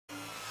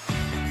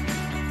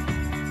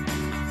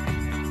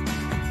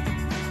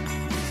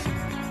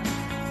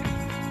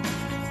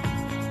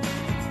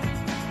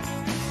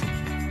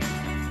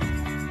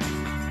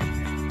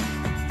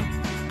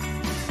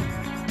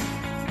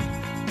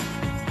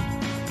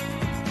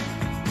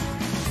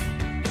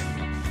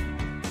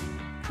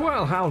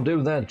Well, how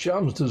do there,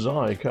 chums? 'Tis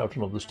I,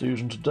 Captain of the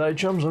Stews, and today,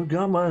 chums, I've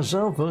got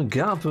myself a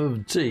cup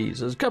of tea.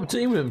 So it's a cup of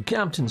tea with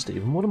Captain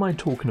Steve, and what am I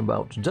talking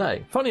about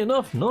today? Funny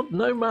enough, not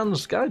No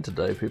Man's Sky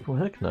today, people,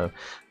 heck no. I'm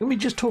going to be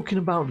just talking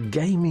about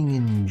gaming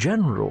in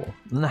general,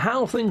 and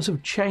how things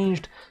have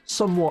changed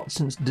somewhat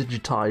since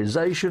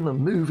digitization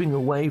and moving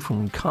away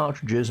from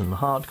cartridges and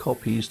hard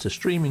copies to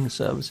streaming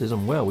services,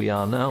 and where we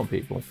are now,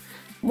 people.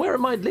 Where it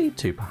might lead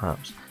to,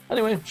 perhaps.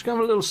 Anyway, just gonna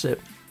have a little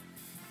sip.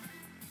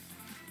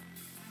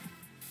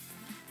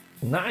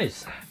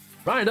 Nice.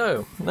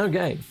 Righto.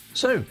 Okay.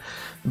 So,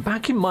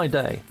 back in my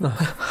day,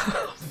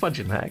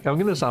 fudging heck, I'm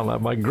going to sound like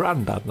my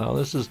granddad now.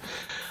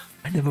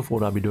 I never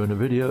thought I'd be doing a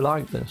video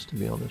like this, to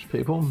be honest,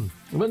 people.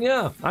 But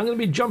yeah, I'm going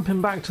to be jumping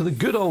back to the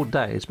good old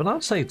days, but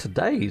I'd say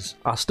today's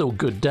are still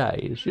good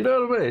days, you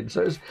know what I mean?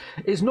 So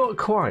it's not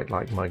quite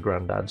like my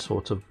granddad's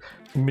sort of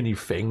mini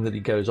thing that he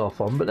goes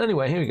off on. But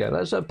anyway, here we go.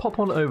 Let's pop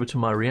on over to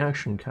my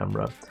reaction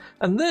camera.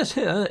 And this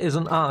here is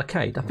an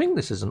arcade. I think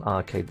this is an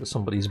arcade that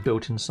somebody's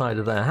built inside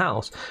of their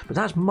house. But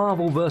that's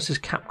Marvel vs.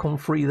 Capcom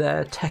 3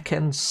 there,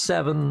 Tekken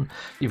 7.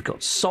 You've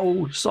got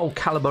Soul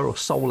Calibur or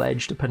Soul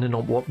Edge, depending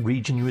on what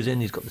region you was in.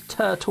 He's got the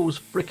Turtles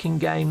freaking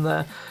game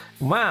there.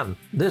 Man,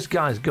 this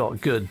guy's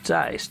got good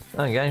taste.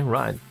 Okay,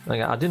 right.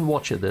 Okay, I didn't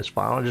watch it this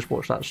far. I just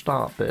watched that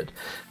start bit.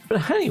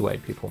 But anyway,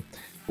 people,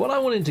 what I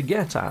wanted to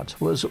get at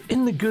was,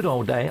 in the good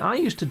old day, I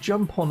used to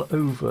jump on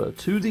over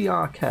to the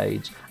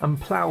arcades and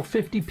plough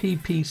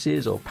 50p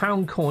pieces or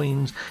pound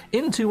coins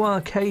into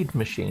arcade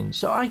machines.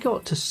 So I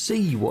got to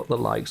see what the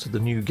likes of the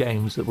new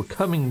games that were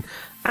coming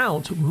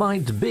out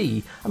might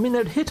be. I mean,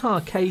 they'd hit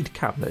arcade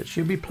cabinets,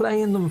 you'd be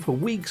playing them for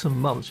weeks and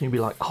months, and you'd be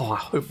like, oh, I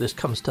hope this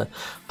comes to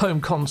home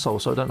console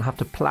so I don't have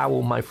to plough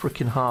all my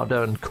freaking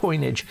hard-earned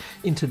coinage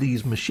into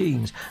these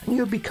machines, and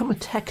you'd become a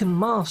Tekken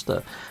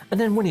master. And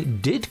then when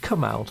it did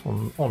come out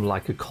on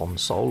like a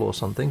console or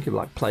something,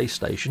 like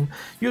PlayStation,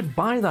 you'd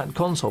buy that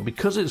console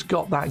because it's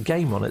got that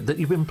game on it that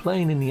you've been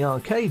playing in the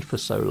arcade for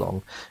so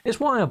long.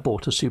 It's why I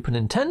bought a Super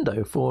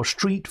Nintendo for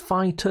Street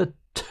Fighter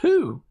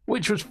 2,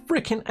 which was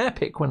freaking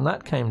epic when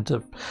that came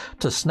to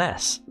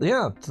SNES.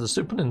 Yeah, to the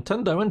Super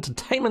Nintendo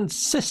Entertainment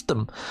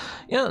System.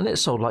 Yeah, and it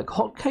sold like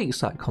hotcakes,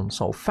 that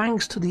console,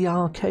 thanks to the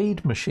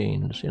arcade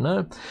machines, you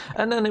know.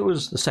 And then it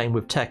was the same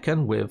with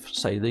Tekken, with,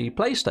 say, the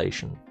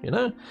PlayStation, you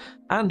know.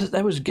 And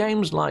there was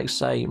games like,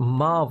 say,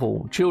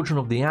 Marvel, Children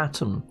of the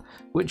Atom,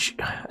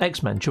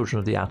 X-Men, Children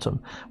of the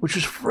Atom, which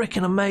was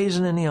freaking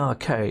amazing in the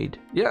arcade.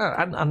 Yeah,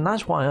 and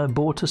that's why I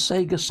bought a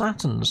Sega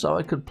Saturn, so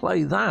I could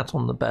play that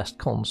on the best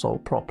console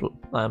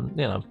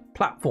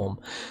platform.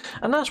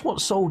 And that's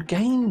what sold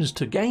games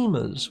to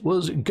gamers,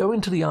 was going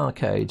to the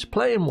arcades,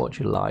 playing what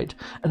you liked,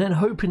 and then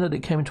hoping that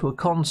it came to a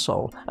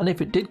console. And if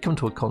it did come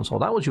to a console,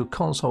 that was your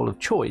console of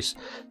choice,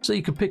 so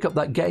you could pick up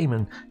that game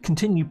and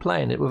continue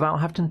playing it without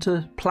having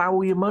to plow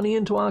all your money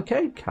into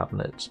arcade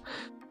cabinets.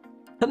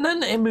 And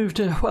then it moved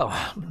to, well,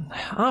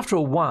 after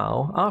a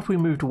while, after we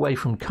moved away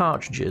from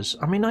cartridges,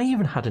 I mean, I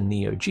even had a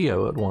Neo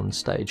Geo at one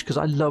stage because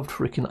I loved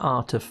freaking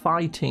Art of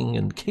Fighting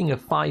and King of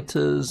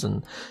Fighters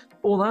and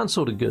all that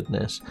sort of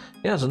goodness.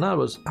 Yes, and that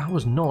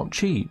was not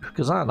cheap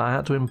because I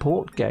had to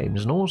import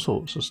games and all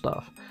sorts of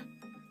stuff.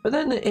 But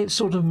then it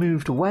sort of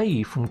moved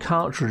away from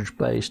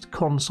cartridge-based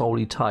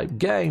console-y type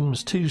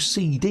games to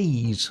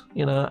CDs,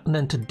 you know, and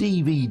then to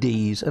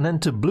DVDs and then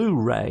to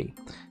Blu-ray.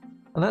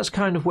 And that's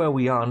kind of where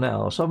we are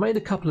now. So I've made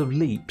a couple of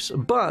leaps,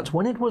 but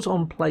when it was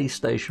on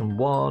PlayStation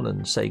 1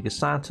 and Sega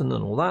Saturn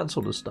and all that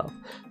sort of stuff,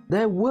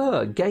 there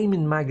were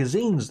gaming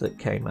magazines that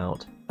came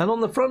out. And on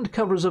the front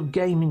covers of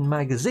gaming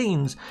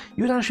magazines,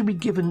 you'd actually be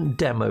given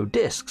demo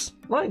discs,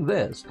 like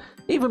this.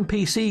 Even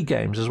PC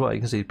games as well,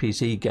 you can see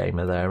PC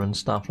Gamer there and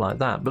stuff like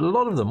that. But a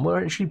lot of them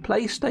were actually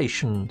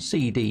PlayStation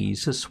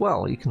CDs as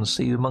well. You can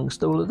see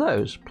amongst all of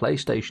those,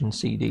 PlayStation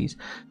CDs.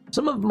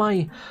 Some of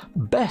my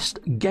best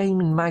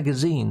gaming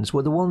magazines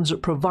were the ones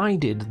that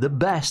provided the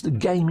best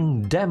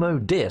gaming demo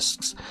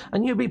discs.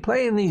 And you'd be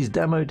playing these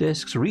demo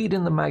discs,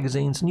 reading the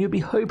magazines, and you'd be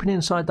hoping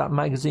inside that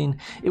magazine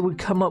it would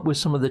come up with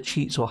some of the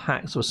cheats or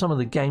hacks or some of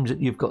the games that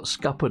you've got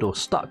scuppered or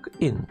stuck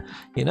in,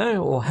 you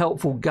know, or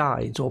helpful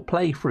guides or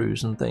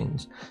playthroughs and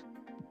things.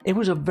 It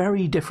was a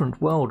very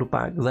different world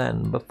back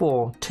then,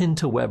 before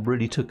Tinterweb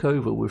really took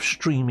over with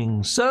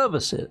streaming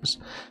services.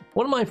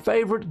 One of my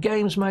favourite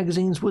games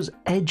magazines was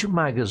Edge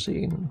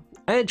magazine.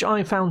 Edge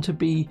I found to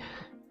be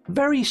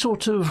very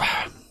sort of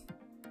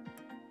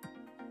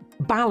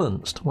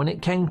balanced when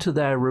it came to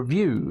their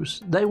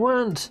reviews. They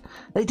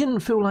didn't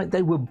feel like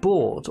they were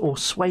bought or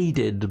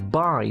swayed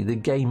by the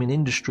gaming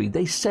industry.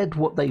 They said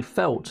what they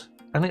felt,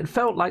 and it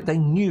felt like they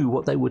knew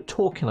what they were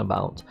talking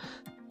about.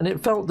 And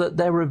it felt that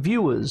their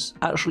reviewers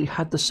actually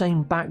had the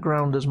same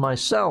background as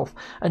myself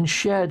and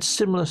shared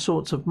similar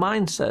sorts of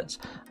mindsets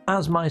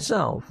as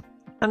myself.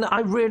 And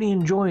I really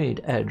enjoyed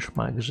Edge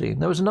magazine.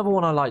 There was another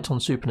one I liked on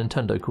Super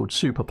Nintendo called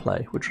Super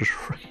Play, which was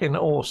freaking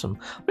awesome.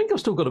 I think I've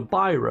still got a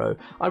biro.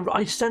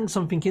 I sent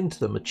something into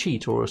them, a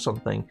cheat or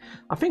something.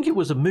 I think it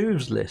was a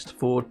moves list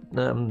for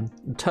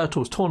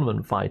Turtles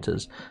Tournament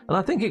Fighters. And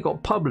I think it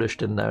got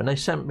published in there, and they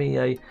sent me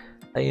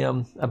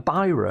a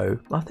biro.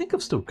 I think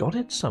I've still got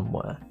it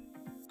somewhere.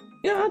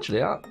 Yeah,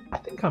 actually, I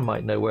think I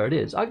might know where it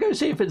is. I'll go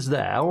see if it's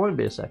there. I won't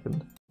be a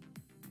second.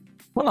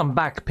 Well, I'm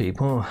back,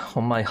 people,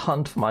 on my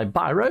hunt for my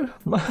biro.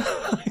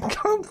 I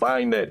can't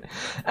find it.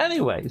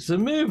 Anyway, so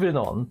moving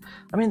on.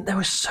 I mean, there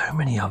were so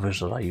many others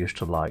that I used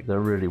to like. There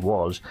really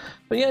was.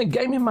 But yeah,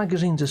 gaming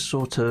magazines has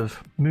sort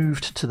of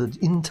moved to the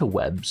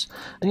interwebs.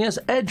 And yes,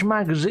 Edge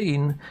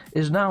magazine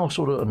is now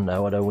sort of...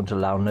 No, I don't want to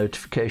allow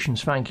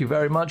notifications, thank you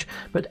very much.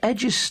 But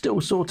Edge is still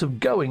sort of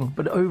going,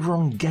 but over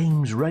on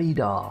Games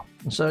Radar.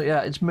 So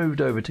yeah, it's moved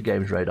over to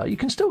Games Radar. You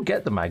can still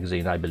get the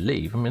magazine, I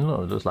believe. I mean,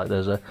 look, it looks like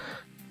there's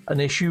an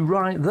issue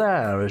right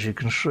there, as you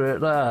can see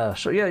it there.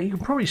 So yeah, you can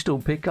probably still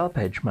pick up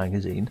Edge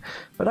magazine,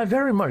 but I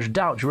very much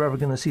doubt you're ever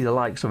going to see the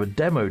likes of a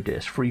demo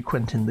disc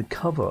frequenting the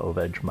cover of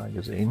Edge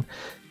magazine.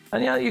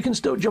 And yeah, you can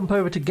still jump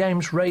over to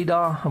Games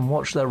Radar and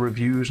watch their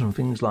reviews and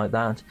things like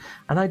that.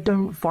 And I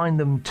don't find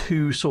them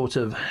too sort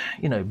of,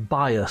 you know,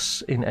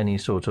 biased in any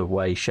sort of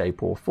way,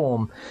 shape or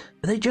form.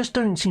 They just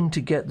don't seem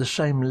to get the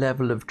same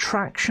level of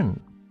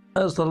traction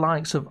as the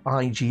likes of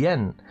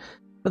IGN.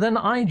 But then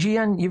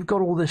IGN, you've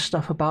got all this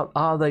stuff about,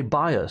 are they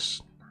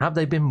biased? Have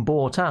they been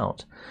bought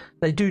out?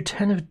 They do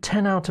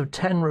 10 out of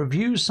 10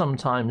 reviews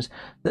sometimes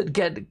that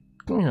get,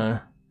 you know,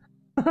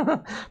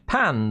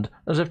 panned,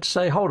 as if to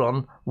say, hold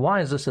on, why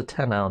is this a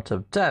 10 out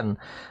of 10?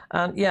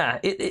 And yeah,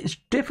 it's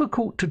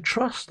difficult to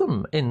trust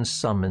them in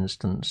some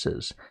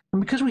instances. And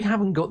because we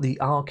haven't got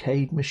the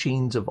arcade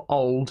machines of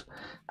old,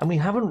 and we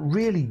haven't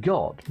really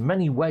got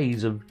many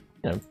ways of,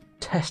 you know,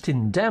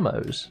 testing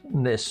demos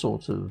in this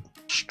sort of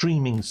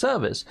streaming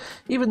service,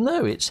 even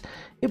though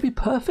it'd be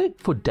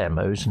perfect for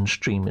demos and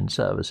streaming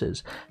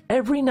services.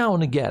 Every now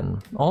and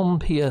again on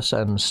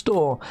PSN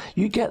Store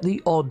you get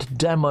the odd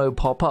demo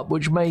pop up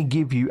which may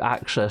give you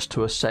access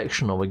to a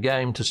section of a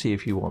game to see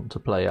if you want to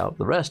play out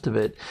the rest of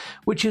it,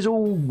 which is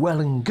all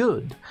well and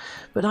good.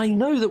 But I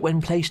know that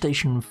when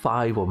PlayStation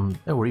 5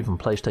 or even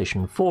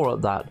PlayStation 4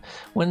 at that,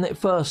 when it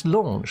first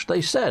launched,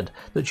 they said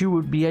that you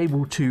would be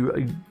able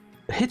to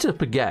hit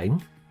up a game,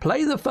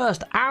 play the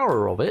first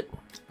hour of it,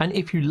 and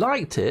if you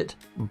liked it,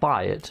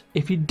 buy it.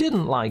 If you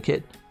didn't like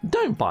it,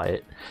 don't buy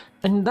it.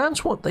 And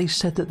that's what they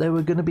said that they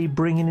were going to be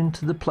bringing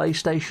into the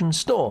PlayStation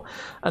Store.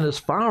 And as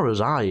far as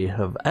I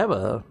have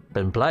ever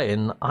been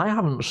playing, I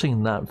haven't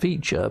seen that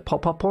feature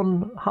pop up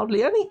on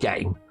hardly any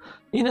game.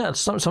 You know,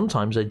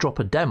 sometimes they drop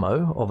a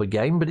demo of a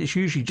game, but it's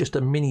usually just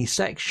a mini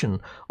section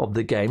of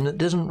the game that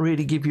doesn't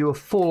really give you a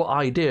full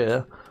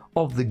idea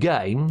of the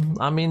game.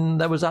 I mean,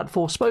 there was that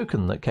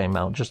Forspoken that came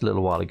out just a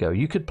little while ago.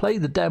 You could play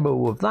the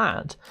demo of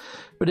that,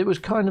 but it was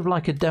kind of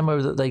like a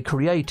demo that they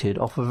created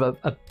off of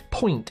a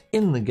point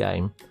in the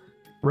game,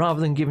 rather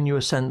than giving you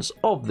a sense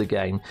of the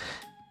game.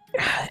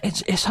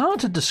 It's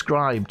hard to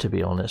describe, to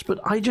be honest, but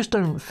I just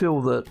don't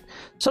feel that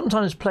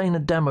sometimes playing a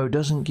demo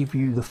doesn't give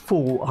you the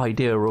full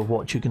idea of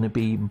what you're going to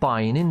be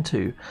buying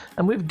into.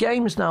 And with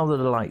games now that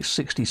are like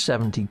 60,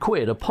 70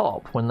 quid a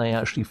pop when they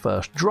actually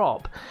first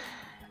drop,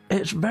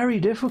 it's very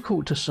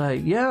difficult to say,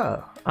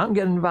 yeah, I'm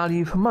getting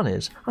value for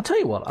monies. I'll tell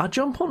you what, I'll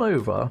jump on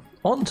over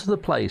onto the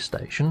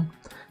PlayStation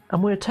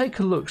and we'll take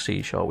a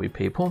look-see, shall we,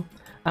 people,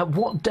 at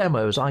what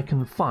demos I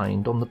can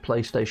find on the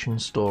PlayStation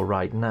Store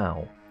right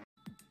now.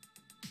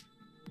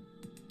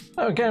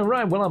 Okay,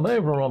 right, well, I'm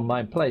over on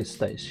my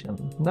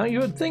PlayStation. Now, you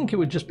would think it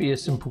would just be a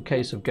simple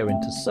case of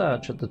going to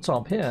search at the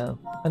top here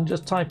and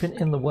just typing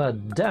in the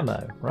word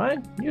demo,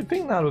 right? You'd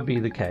think that would be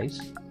the case.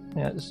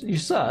 Yeah, you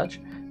search,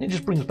 and it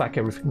just brings back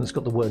everything that's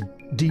got the word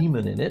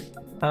demon in it,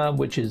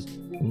 which is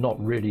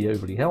not really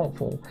overly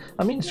helpful.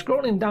 I mean,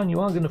 scrolling down, you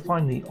are going to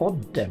find the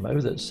odd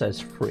demo that says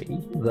free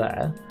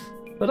there,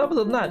 but other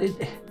than that,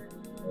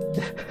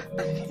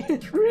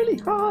 it's really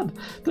hard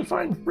to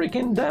find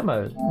freaking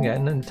demos. Yeah,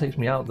 and then it takes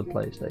me out of the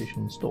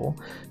PlayStation Store.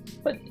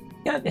 But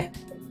yeah,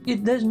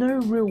 there's no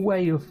real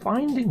way of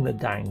finding the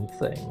dang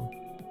thing.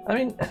 I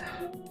mean,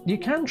 you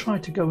can try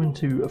to go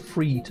into a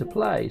free to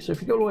play. So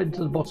if you go all the way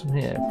to the bottom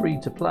here, free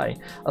to play,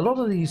 a lot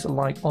of these are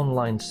like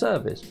online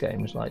service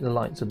games, like the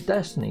likes of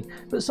Destiny.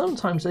 But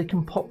sometimes they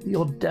can pop the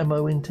odd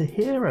demo into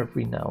here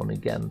every now and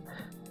again,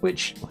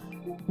 which,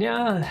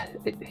 yeah,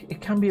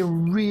 it can be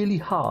really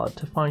hard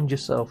to find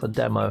yourself a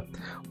demo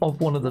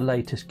of one of the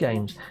latest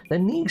games. There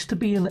needs to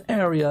be an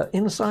area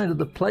inside of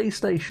the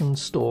PlayStation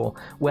Store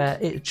where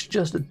it's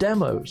just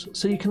demos,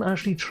 so you can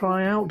actually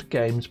try out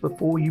games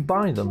before you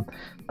buy them.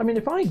 I mean,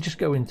 if I just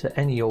go into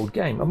any old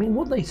game, I mean,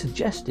 what they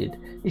suggested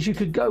is you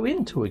could go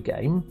into a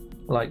game,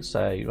 like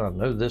say, I don't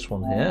know, this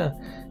one here,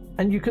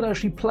 and you can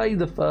actually play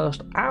the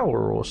first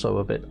hour or so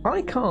of it.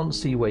 I can't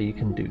see where you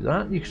can do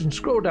that. You can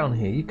scroll down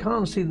here, you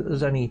can't see that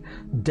there's any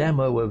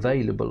demo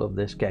available of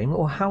this game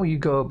or how you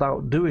go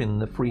about doing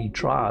the free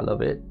trial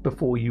of it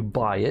before you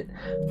buy it.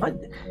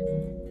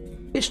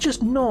 It's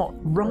just not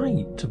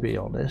right, to be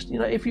honest. You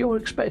know, if you're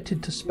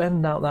expected to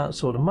spend out that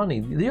sort of money,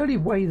 the only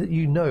way that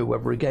you know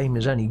whether a game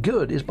is any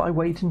good is by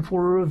waiting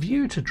for a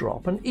review to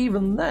drop. And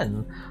even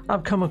then,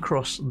 I've come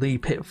across the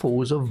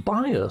pitfalls of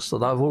bias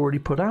that I've already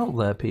put out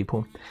there,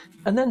 people.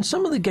 And then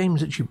some of the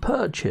games that you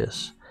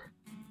purchase,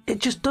 it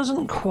just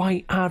doesn't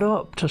quite add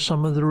up to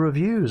some of the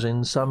reviews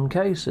in some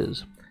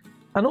cases.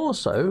 And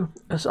also,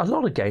 a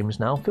lot of games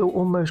now feel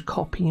almost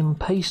copy and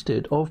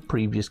pasted of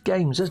previous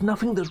games. There's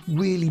nothing that's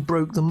really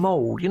broke the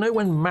mold. You know,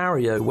 when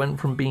Mario went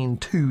from being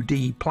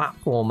 2D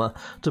platformer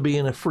to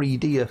being a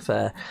 3D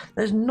affair,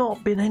 there's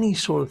not been any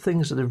sort of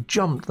things that have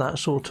jumped that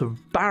sort of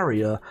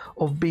barrier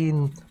of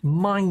being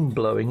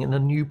mind-blowing in a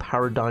new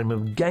paradigm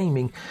of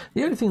gaming.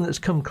 The only thing that's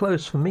come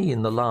close for me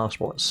in the last,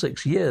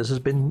 6 years has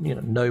been,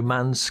 No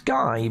Man's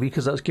Sky,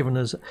 because that's given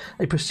us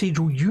a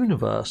procedural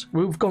universe.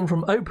 We've gone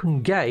from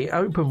open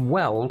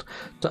world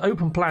to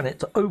open planet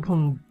to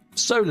open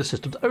solar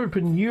system to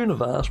open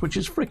universe, which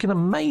is freaking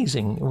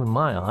amazing in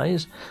my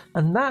eyes,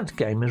 and that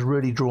game has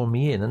really drawn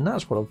me in, and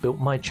that's what I've built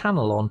my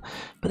channel on.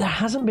 But there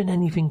hasn't been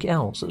anything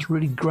else that's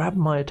really grabbed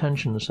my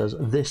attention and says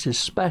this is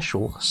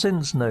special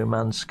since No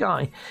Man's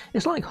Sky.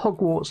 It's like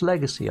Hogwarts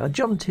Legacy. I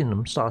jumped in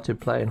and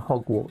started playing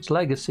Hogwarts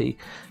Legacy,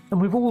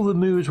 and with all the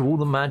moves, with all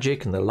the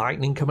magic and the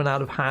lightning coming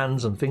out of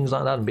hands and things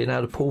like that, and being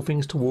able to pull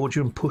things towards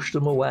you and push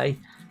them away,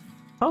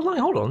 I was like,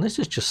 hold on, this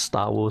is just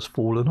Star Wars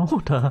Fallen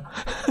Order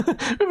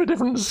with a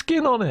different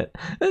skin on it.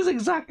 There's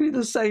exactly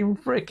the same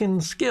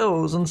freaking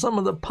skills and some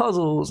of the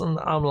puzzles, and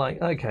I'm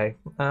like, okay,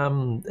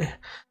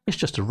 it's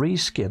just a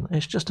reskin.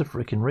 It's just a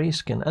freaking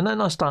reskin. And then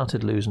I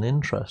started losing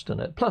interest in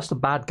it. Plus the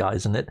bad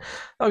guys in it.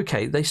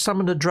 Okay, they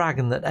summoned a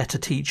dragon that ate a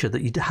teacher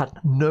that you had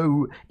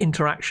no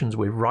interactions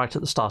with right at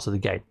the start of the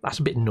game. That's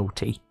a bit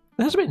naughty.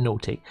 That's a bit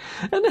naughty.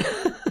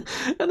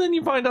 And then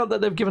you find out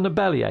that they've given a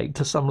bellyache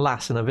to some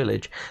lass in a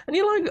village. And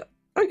you're like,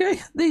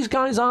 okay, these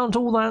guys aren't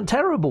all that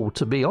terrible,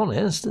 to be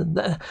honest.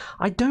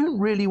 I don't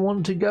really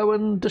want to go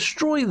and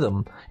destroy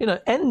them,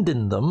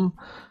 ending them.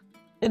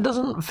 It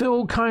doesn't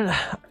feel kind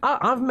of...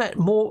 I've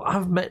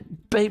met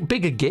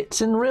bigger gits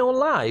in real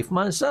life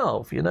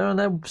myself, and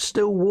they're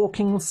still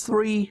walking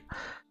 3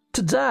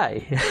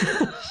 today.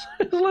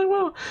 It's like,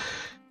 well...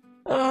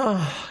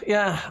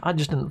 yeah, I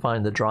just didn't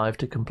find the drive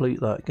to complete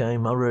that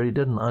game. I really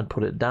didn't. I'd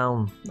put it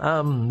down.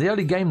 The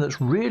only game that's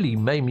really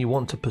made me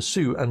want to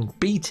pursue and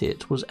beat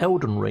it was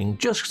Elden Ring,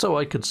 just so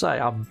I could say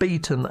I've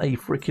beaten a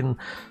freaking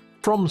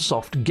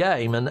FromSoft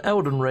game, and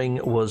Elden Ring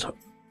was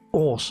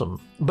awesome.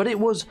 But it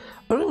was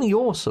only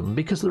awesome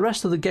because the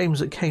rest of the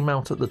games that came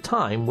out at the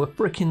time were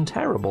freaking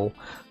terrible.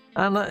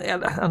 And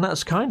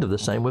that's kind of the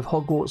same with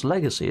Hogwarts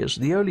Legacy. It's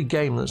the only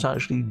game that's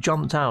actually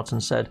jumped out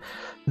and said,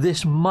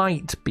 this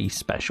might be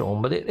special,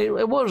 but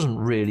it wasn't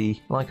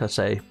really, like I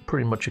say,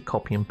 pretty much a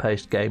copy and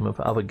paste game of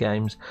other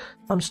games.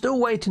 I'm still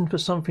waiting for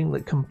something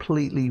that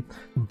completely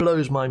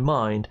blows my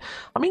mind.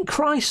 I mean,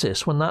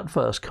 Crysis, when that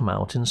first came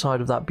out,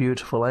 inside of that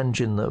beautiful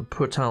engine that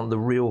put out the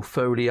real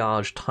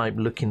foliage type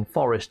looking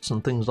forests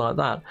and things like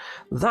that,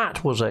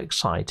 that was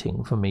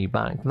exciting for me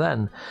back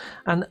then.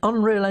 And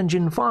Unreal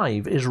Engine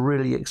 5 is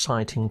really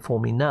exciting for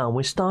me now.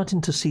 We're starting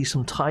to see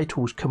some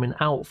titles coming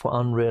out for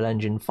Unreal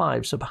Engine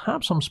 5, so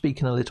perhaps I'm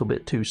speaking a little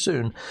bit too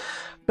soon.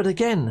 But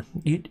again,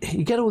 you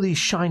get all these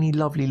shiny,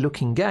 lovely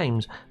looking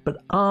games,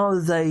 but are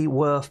they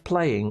worth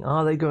playing?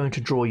 Are they going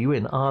to draw you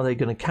in? Are they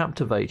going to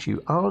captivate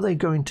you? Are they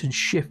going to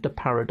shift a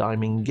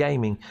paradigm in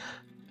gaming?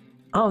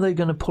 Are they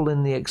going to pull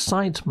in the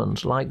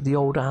excitement like the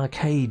old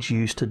arcades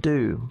used to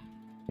do?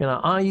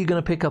 Are you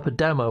going to pick up a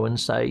demo and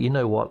say, you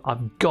know what,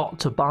 I've got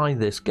to buy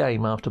this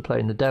game after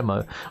playing the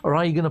demo? Or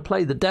are you going to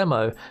play the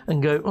demo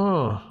and go,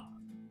 oh,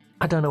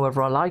 I don't know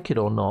whether I like it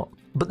or not,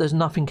 but there's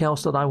nothing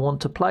else that I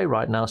want to play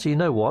right now, so you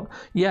know what,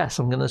 yes,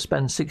 I'm going to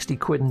spend 60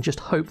 quid and just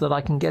hope that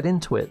I can get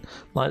into it,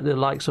 like the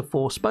likes of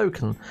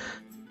Forspoken.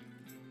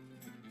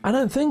 I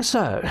don't think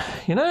so,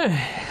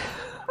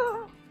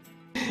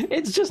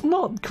 It's just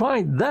not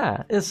quite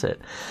there, is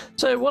it?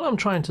 So what I'm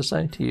trying to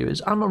say to you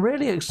is I'm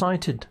really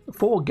excited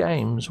for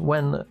games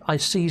when I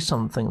see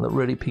something that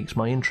really piques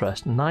my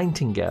interest.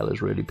 Nightingale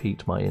has really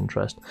piqued my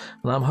interest,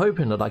 and I'm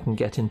hoping that I can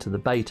get into the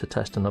beta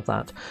testing of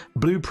that.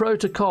 Blue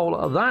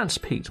Protocol, that's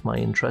piqued my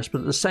interest,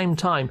 but at the same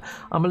time,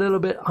 I'm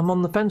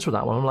on the fence with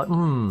that one. I'm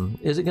like,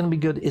 is it going to be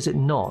good? Is it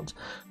not?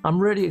 I'm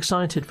really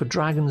excited for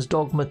Dragon's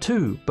Dogma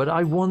 2, but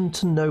I want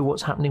to know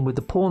what's happening with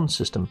the pawn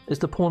system. Is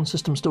the pawn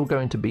system still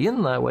going to be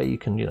in there where you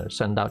can,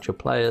 send out your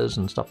players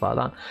and stuff like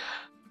that?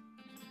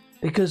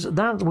 Because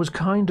that was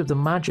kind of the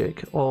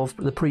magic of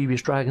the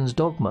previous Dragon's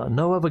Dogma.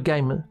 No other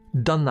game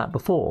done that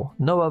before.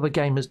 No other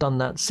game has done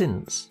that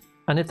since.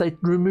 And if they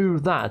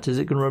remove that, is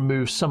it going to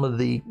remove some of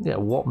the,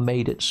 what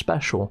made it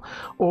special?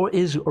 Or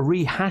is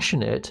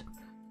rehashing it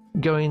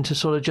going to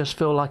sort of just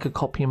feel like a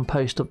copy and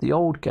paste of the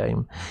old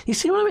game? You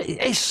see what I mean?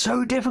 It's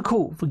so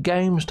difficult for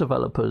games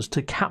developers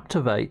to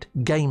captivate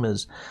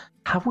gamers.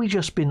 Have we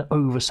just been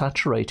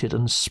oversaturated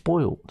and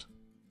spoiled?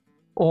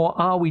 Or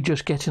are we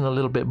just getting a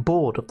little bit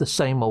bored of the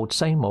same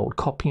old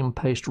copy and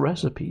paste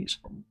recipes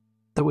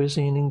that we're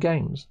seeing in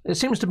games? It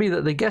seems to be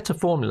that they get a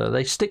formula,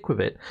 they stick with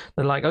it.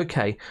 They're like,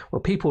 okay,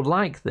 well, people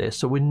like this,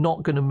 so we're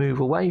not going to move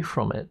away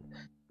from it.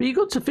 But you've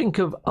got to think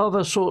of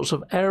other sorts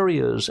of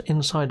areas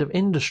inside of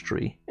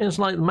industry. It's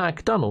like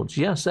McDonald's.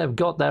 Yes, they've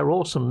got their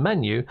awesome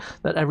menu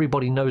that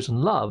everybody knows and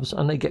loves,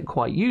 and they get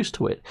quite used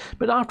to it.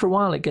 But after a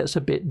while, it gets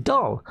a bit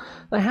dull.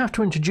 They have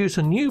to introduce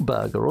a new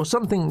burger or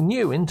something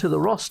new into the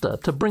roster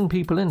to bring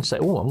people in and say,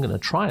 oh, I'm going to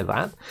try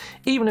that.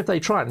 Even if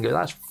they try it and go,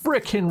 that's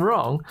freaking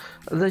wrong,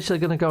 they're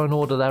going to go and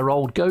order their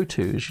old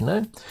go-tos, you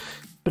know?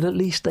 But at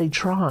least they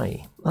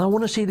try. I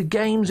want to see the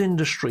games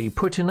industry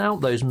putting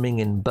out those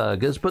minging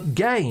burgers, but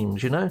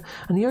games, you know?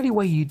 And the only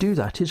way you do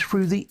that is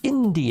through the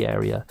indie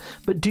area.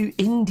 But do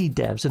indie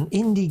devs and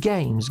indie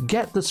games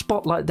get the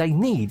spotlight they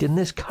need in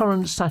this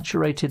current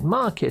saturated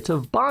market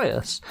of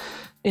bias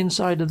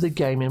inside of the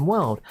gaming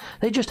world?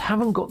 They just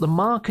haven't got the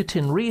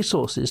marketing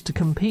resources to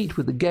compete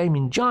with the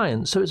gaming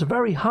giants, so it's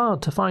very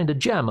hard to find a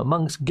gem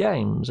amongst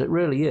games. It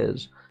really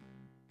is.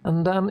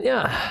 And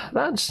yeah,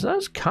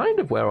 that's kind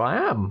of where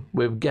I am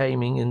with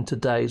gaming in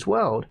today's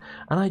world.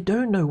 And I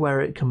don't know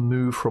where it can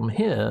move from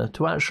here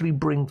to actually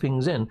bring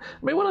things in.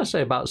 I mean, when I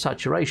say about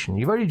saturation,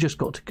 you've only just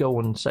got to go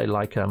and say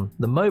like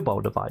the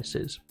mobile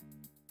devices.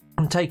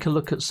 And take a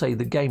look at, say,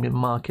 the gaming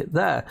market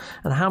there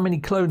and how many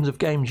clones of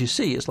games you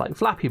see. It's like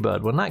Flappy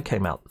Bird when that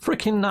came out.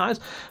 Freaking nice.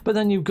 But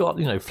then you've got,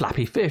 you know,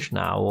 Flappy Fish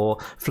now or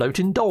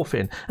Floating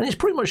Dolphin. And it's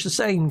pretty much the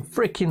same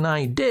freaking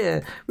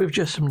idea with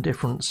just some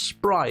different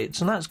sprites.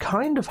 And that's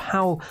kind of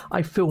how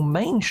I feel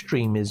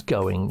mainstream is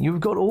going. You've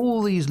got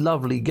all these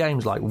lovely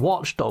games like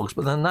Watch Dogs,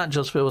 but then that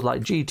just feels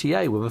like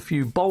GTA with a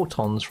few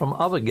bolt-ons from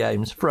other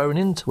games thrown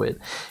into it.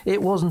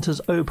 It wasn't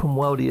as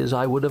open-worldy as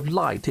I would have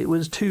liked. It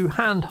was too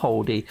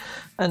hand-holdy.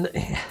 And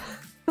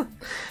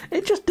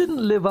it just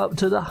didn't live up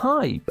to the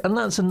hype. And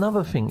that's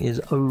another thing,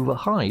 is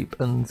overhype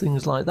and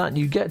things like that.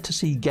 You get to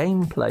see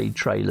gameplay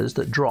trailers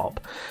that drop.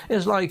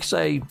 It's like,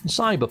 say,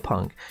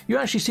 Cyberpunk. You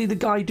actually see the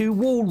guy do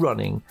wall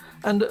running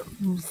and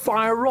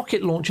fire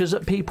rocket launchers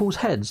at people's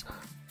heads.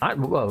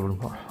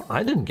 Well,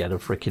 I didn't get a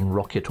freaking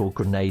rocket or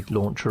grenade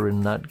launcher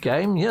in that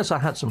game. Yes, I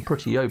had some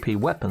pretty OP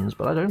weapons,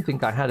 but I don't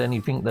think I had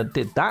anything that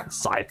did that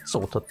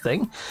sort of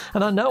thing.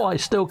 And I know I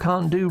still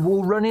can't do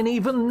wall running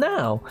even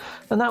now.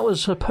 And that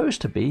was supposed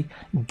to be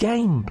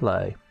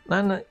gameplay.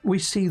 And we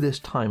see this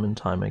time and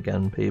time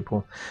again,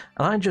 people.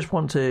 And I just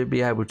want to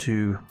be able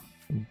to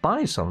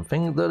buy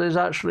something that is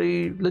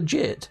actually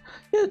legit.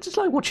 Yeah, it's just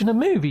like watching a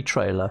movie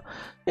trailer.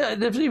 Yeah,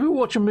 if you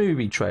watch a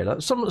movie trailer,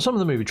 some of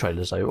the movie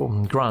trailers, though,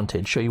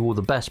 granted, show you all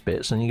the best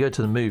bits, and you go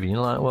to the movie and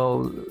you're like,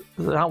 well,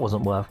 that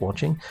wasn't worth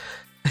watching.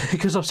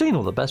 Because I've seen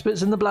all the best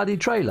bits in the bloody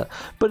trailer.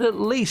 But at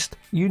least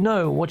you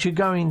know what you're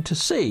going to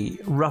see,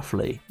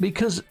 roughly,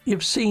 because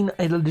you've seen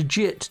a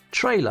legit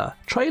trailer.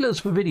 Trailers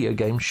for video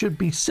games should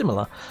be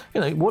similar.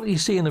 You know, what you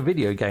see in a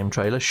video game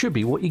trailer should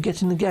be what you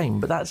get in the game,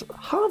 but that's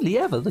hardly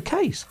ever the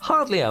case.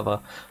 Hardly ever.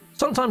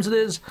 Sometimes it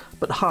is,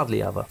 but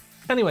hardly ever.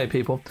 Anyway,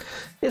 people,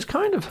 it's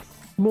kind of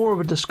more of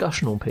a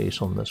discussional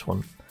piece on this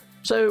one.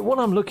 So what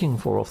I'm looking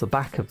for off the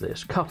back of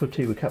this, cup of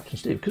tea with Captain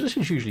Steve, because this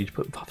is usually to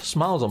put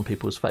smiles on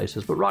people's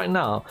faces, but right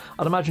now,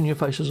 I'd imagine your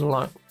faces are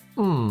like,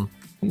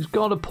 he's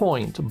got a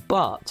point,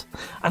 but.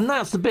 And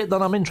that's the bit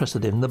that I'm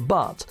interested in, the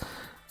but.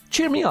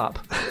 Cheer me up.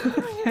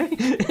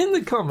 In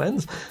the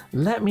comments,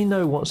 let me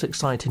know what's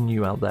exciting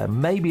you out there.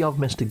 Maybe I've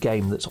missed a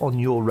game that's on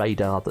your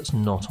radar that's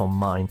not on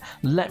mine.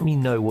 Let me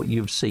know what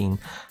you've seen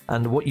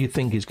and what you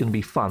think is going to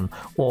be fun,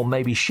 or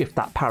maybe shift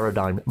that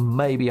paradigm.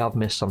 Maybe I've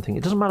missed something.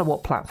 It doesn't matter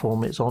what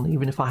platform it's on,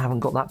 even if I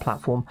haven't got that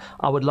platform,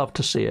 I would love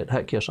to see it.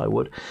 Heck yes, I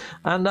would.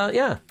 And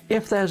yeah,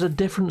 if there's a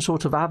different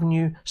sort of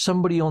avenue,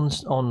 somebody on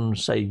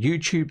say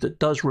YouTube that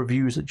does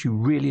reviews that you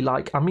really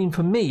like. I mean,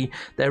 for me,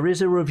 there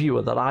is a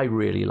reviewer that I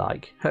really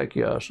like. Heck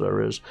yes,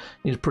 there is.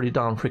 He's pretty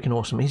darn freaking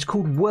awesome. He's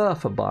called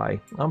Worth a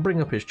Buy. I'll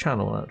bring up his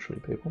channel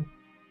actually, people.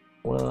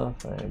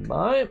 Worth a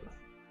Buy.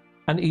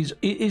 And he's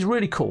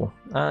really cool.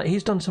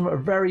 He's done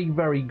some very,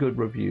 very good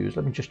reviews.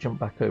 Let me just jump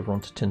back over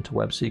onto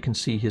Tinterweb so you can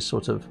see his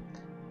sort of...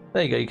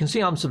 There you go. You can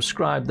see I'm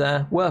subscribed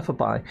there. Worth a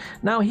buy.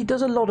 Now, he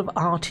does a lot of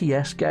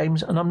RTS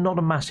games, and I'm not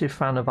a massive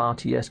fan of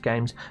RTS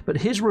games, but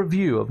his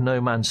review of No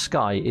Man's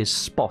Sky is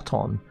spot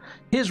on.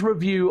 His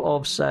review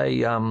of, say,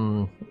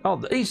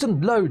 he's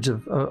done loads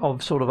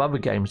of sort of other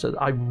games that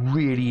I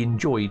really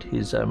enjoyed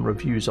his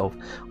reviews of.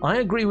 I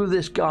agree with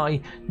this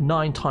guy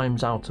 9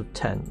 times out of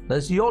 10.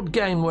 There's the odd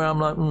game where I'm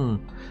like,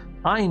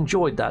 I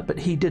enjoyed that, but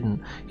he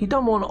didn't. He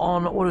done one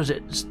on, what is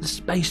it, the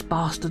Space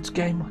Bastards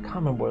game? I can't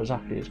remember what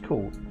exactly it's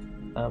called.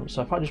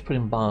 So if I just put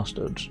in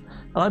Bastards,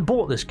 and I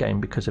bought this game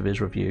because of his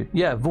review.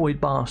 Yeah,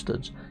 Void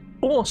Bastards.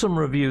 Awesome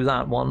review,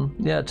 that one.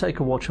 Yeah, take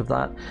a watch of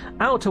that.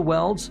 Outer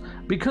Worlds,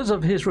 because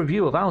of his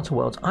review of Outer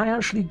Worlds, I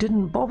actually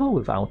didn't bother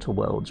with Outer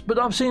Worlds, but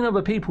I've seen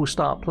other people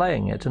start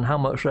playing it and how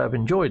much they've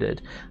enjoyed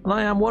it, and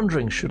I am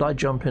wondering, should I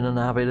jump in and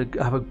have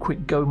a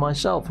quick go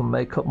myself and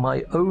make up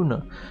my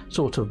own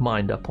sort of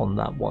mind up on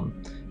that one.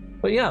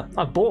 But yeah,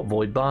 I've bought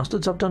Void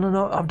Bastards. I've done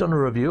a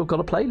review. I've got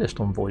a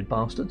playlist on Void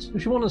Bastards.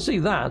 If you want to see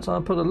that,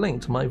 I'll put a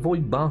link to my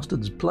Void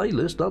Bastards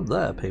playlist up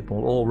there, people.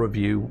 Or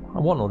review,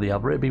 one or the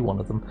other. It'd be one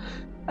of them.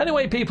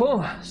 Anyway,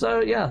 people, so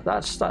yeah,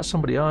 that's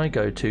somebody I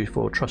go to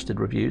for trusted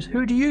reviews.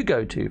 Who do you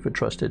go to for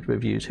trusted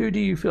reviews? Who do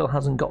you feel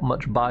hasn't got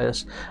much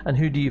bias, and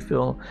who do you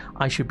feel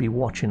I should be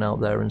watching out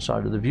there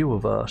inside of the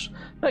viewerverse?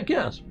 Heck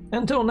yes.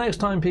 Until next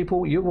time,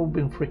 people, you've all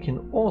been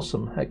freaking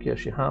awesome. Heck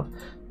yes, you have.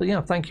 But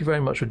yeah, thank you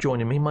very much for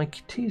joining me. My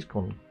tea's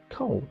gone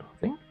cold, I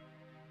think.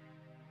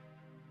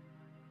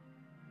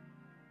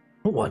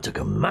 Oh, I took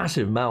a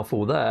massive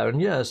mouthful there,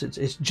 and yes,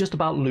 it's just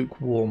about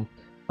lukewarm.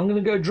 I'm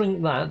going to go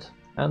drink that.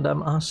 And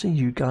I'll see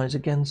you guys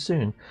again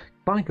soon.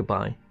 Bye,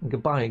 goodbye, and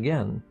goodbye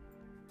again.